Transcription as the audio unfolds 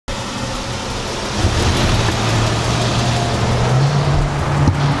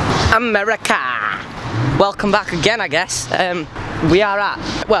America! Welcome back again, I guess. We are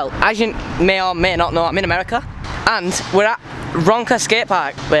at, well, as you may or may not know, I'm in America, and we're at Ronka Skate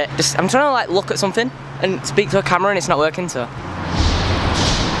Park. Wait, I'm trying to like look at something and speak to a camera and it's not working, so.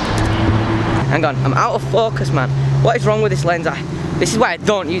 Hang on, I'm out of focus, man. What is wrong with this lens? This is why I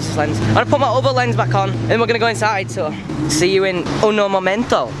don't use this lens. I'm gonna put my other lens back on, and then we're gonna go inside, so see you in uno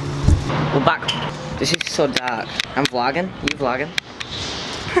momento. We're back. This is so dark. I'm vlogging. You vlogging?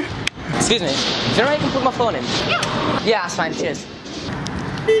 Excuse me. Is there a way I can plug my phone in? Yeah. Yeah, that's fine. Cheers.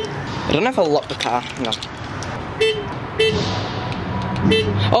 I don't know if I'll lock the car. Hang on.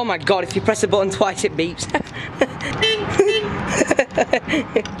 Oh my god, if you press the button twice it beeps.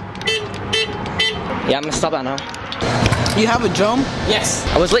 Yeah, I'm gonna stop that now. You have a drone? Yes.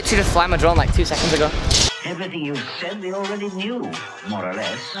 I was literally just flying my drone like 2 seconds ago. Everything you said we already knew, more or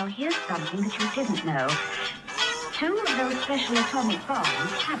less. Well, here's something that you didn't know. 2 of those special atomic bombs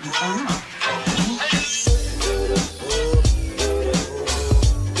haven't gone off.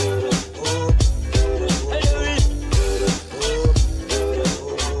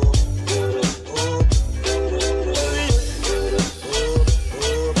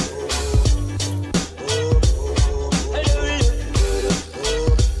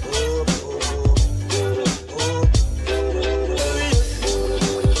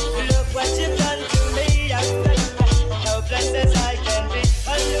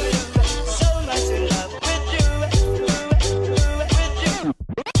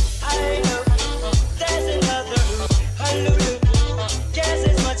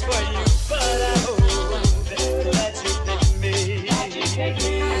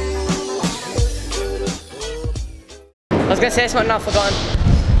 I was going to say something now, I've forgotten.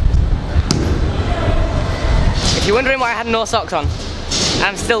 If you're wondering why I had no socks on,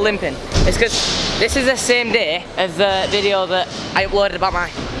 I'm still limping. It's because this is the same day as the video that I uploaded about my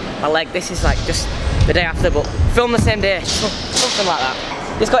leg. This is like just the day after, but filmed the same day, something like that.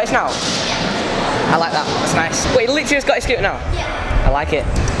 He's got his now? I like that, that's nice. Wait, he literally just got his scooter now? Yeah. I like it.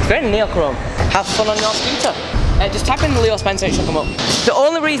 It's very neochrome. Have fun on your scooter. Just type in Leo Spencer, it should come up. The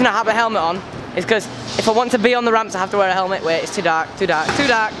only reason I have a helmet on is because if I want to be on the ramps, I have to wear a helmet. Wait, it's too dark, too dark, too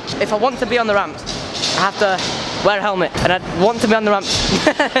dark. If I want to be on the ramps, I have to wear a helmet. And I want to be on the ramps.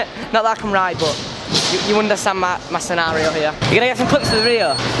 Not that I can ride, but you understand my scenario here. You're gonna get some clips of the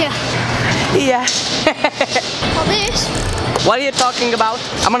video? Yeah. Yeah. What this? What are you talking about?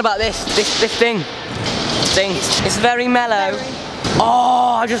 I'm on about this thing. It's very mellow. Very.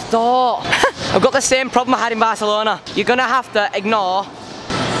 Oh, I just thought. I've got the same problem I had in Barcelona. You're gonna have to ignore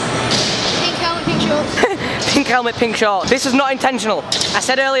Pink helmet, pink shorts. pink helmet, pink shorts. This was not intentional. I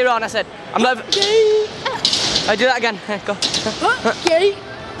said earlier on, I said, I'm not... Okay. I do that again. Go. Okay.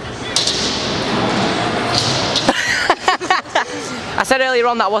 I said earlier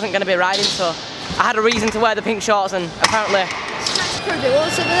on that I wasn't going to be riding, so I had a reason to wear the pink shorts, and apparently...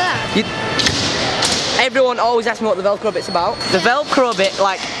 What's over there? Everyone always asks me what the Velcro bit's about. The Velcro bit,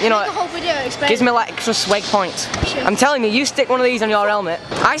 like, you know, Make a whole video explain. gives me like extra swag points. Sure. I'm telling you, you stick one of these on your helmet.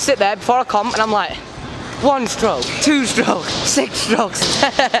 I sit there before a comp and I'm like, 1 stroke, 2 strokes, 6 strokes.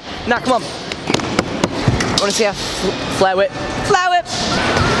 Now come on. I want to see a flare whip. Flare whip!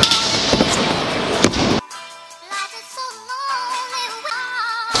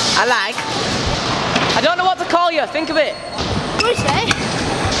 I don't know what to call you, think of it. What did you say?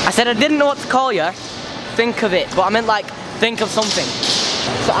 I said I didn't know what to call you, think of it, but I meant like, think of something.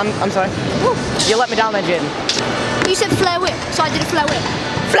 So I'm sorry. Ooh. You let me down there, Jaden. You said flare whip, so I did a flare whip.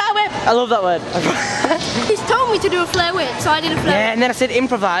 Flare whip! I love that word. He's told me to do a flare whip, so I did a flare Yeah, whip. and then I said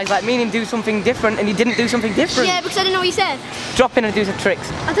improvise, like meaning do something different, and you didn't do something different. Yeah, because I didn't know what you said. Drop in and do some tricks.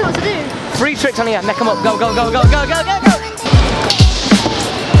 I don't know what to do. 3 tricks on here, make them up. Go, go, go, go, go, go, go, go!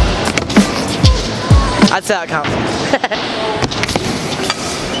 I'd say that counts.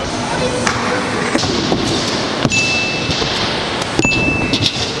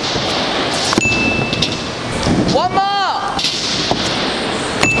 One more!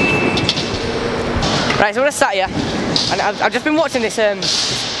 Right, so we're sat here, and I've just been watching this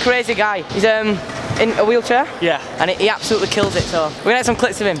crazy guy. He's in a wheelchair. Yeah. And he absolutely kills it, so we're gonna get some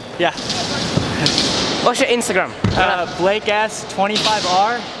clips of him. Yeah. What's your Instagram? Blake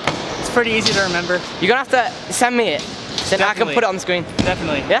S25R. It's pretty easy to remember. You're gonna have to send me it, so I can put it on the screen.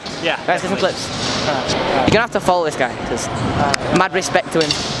 Definitely. Yeah? Yeah. Right, let's get some clips. You're gonna have to follow this guy, because mad respect to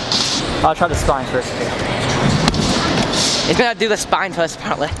him. I'll try the spine first. He's gonna do the spine first,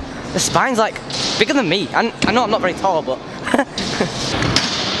 apparently. The spine's like bigger than me. I know I'm not very tall, but.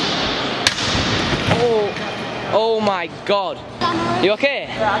 Oh my god. You okay?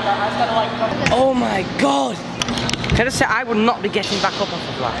 Yeah, I was kind of like... Oh my god. Can I just say I would not be getting back up off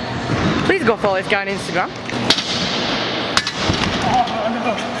of that. Please go follow this guy on Instagram.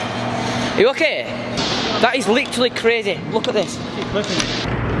 Are you okay? That is literally crazy. Look at this. Keep flipping it.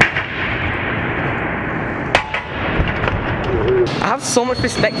 I have so much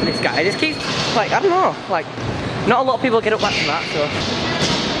respect for this guy. I just keep, like, I don't know, like, not a lot of people get up back from that, so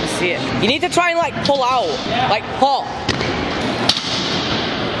let's see it. You need to try and like pull out, like pop.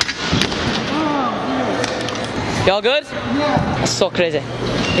 You all good? Yeah. That's so crazy.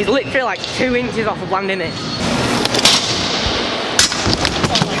 He's literally like 2 inches off of landing it.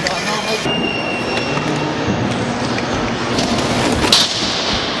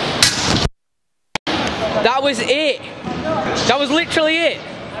 That was it. That was literally it.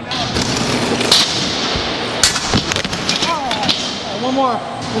 One more,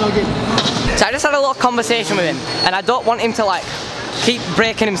 then I'll get. So I just had a little conversation with him, and I don't want him to like keep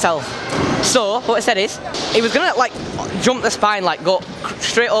breaking himself. So what I said is, he was gonna like jump the spine, like go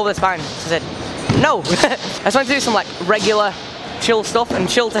straight over the spine. So I said, no. I just wanted to do some like regular chill stuff, and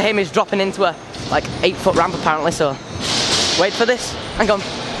chill to him is dropping into a like 8-foot ramp apparently. So wait for this. Hang on.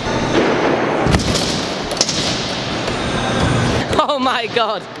 Oh my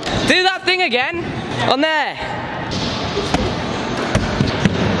god. Do that thing again. On there.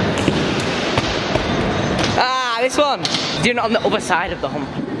 Ah, this one. Do it on the other side of the hump.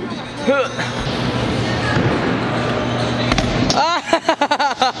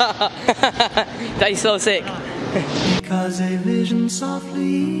 That is so sick. Because a vision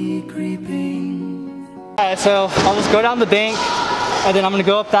softly creeping. Alright, so I'll just go down the bank, and then I'm gonna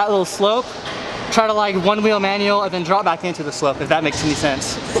go up that little slope. Try to like one-wheel manual and then drop back into the slope, if that makes any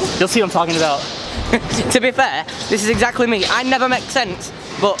sense. You'll see what I'm talking about. To be fair, this is exactly me. I never make sense,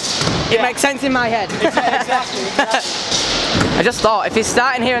 but it makes sense in my head. Exactly. I just thought, if he's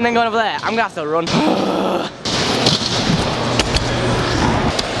starting here and then going over there, I'm gonna have to run.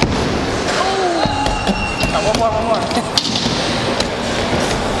 One more.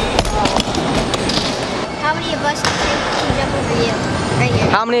 How many of us can jump over you? Right here.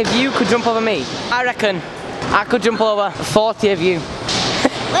 How many of you could jump over me? I reckon I could jump over 40 of you.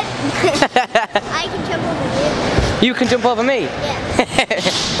 What? I can jump over you. You can jump over me? Yeah.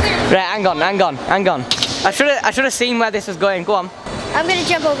 Right, hang on. I should have seen where this was going. Go on. I'm gonna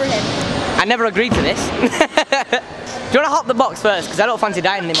jump over him. I never agreed to this. Do you want to hop the box first? Because I don't fancy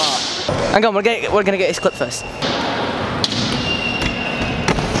dying anymore. Hang on, we're gonna get this clip first.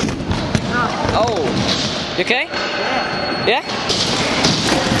 Oh. You okay? Yeah?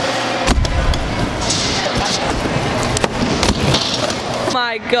 Oh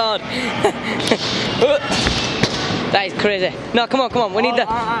my god. That is crazy. No, come on. We need the.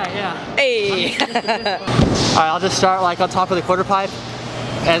 Alright, yeah. Hey. Alright, I'll just start like on top of the quarter pipe,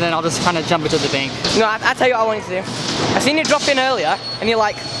 and then I'll just kind of jump into the bank. No, I tell you what I wanted to do. I seen you drop in earlier, and you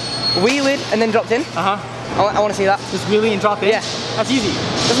like wheeled and then dropped in. I want to see that. Just wheelie and drop in? Yeah. That's easy.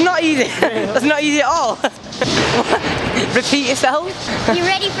 That's not easy. That's not easy at all. Repeat yourself. You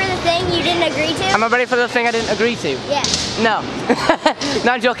ready for the thing you didn't agree to? Am I ready for the thing I didn't agree to? Yeah. No.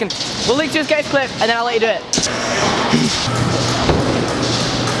 No, I'm joking. We'll literally just get a clip and then I'll let you do it.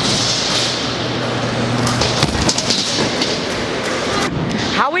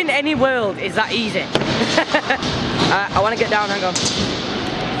 How in any world is that easy? I want to get down, hang on.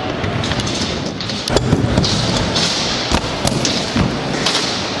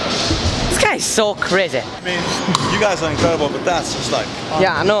 This guy is so crazy. I mean, you guys are incredible, but that's just like...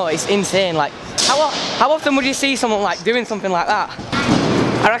 Yeah, I know, it's insane. Like, how often would you see someone like doing something like that?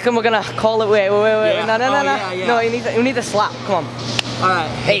 I reckon we're gonna call it. Wait. Yeah. No. Yeah. No, we need a slap. Come on. Alright.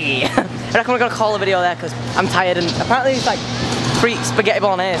 Hey. I reckon we're gonna call the video there because I'm tired and apparently it's like free spaghetti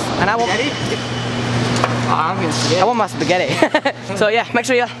bolognese and I want. I'm gonna spaghetti. I want my spaghetti. So yeah, make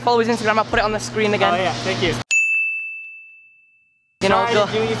sure you follow his Instagram. I'll put it on the screen again. Oh yeah, thank you. You know, Try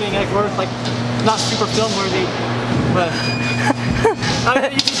to do anything like we're like not super film worthy, but I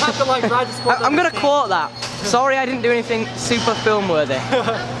mean, you just have to like ride the sport. I'm gonna quote that. Sorry, I didn't do anything super film worthy.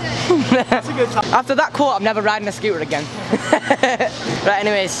 That's a good time. After that quote, I'm never riding a scooter again. Right,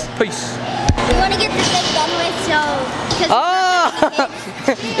 anyways, peace. We want to get this thing done with, so. Oh!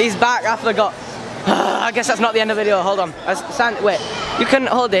 He's back, I forgot. I guess that's not the end of the video, hold on. Wait, you can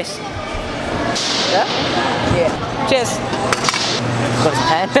hold this. Yeah? Yeah. Cheers. Got his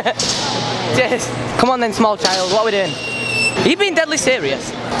pen. Cheers. Come on then, small child, what are we doing? Are you being deadly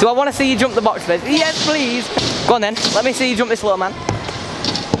serious? Do I want to see you jump the box first? Yes, please. Go on then, let me see you jump this little man.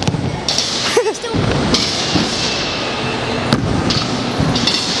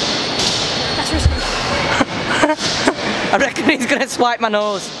 That's risky. I reckon he's gonna swipe my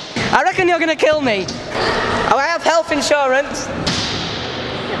nose. I reckon you're gonna kill me. Oh, I have health insurance.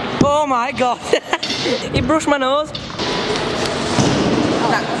 Oh my god. He brushed my nose.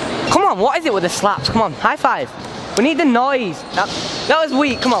 Come on, what is it with the slaps? Come on, high five. We need the noise. That was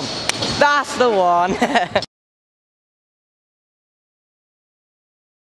weak, come on. That's the one.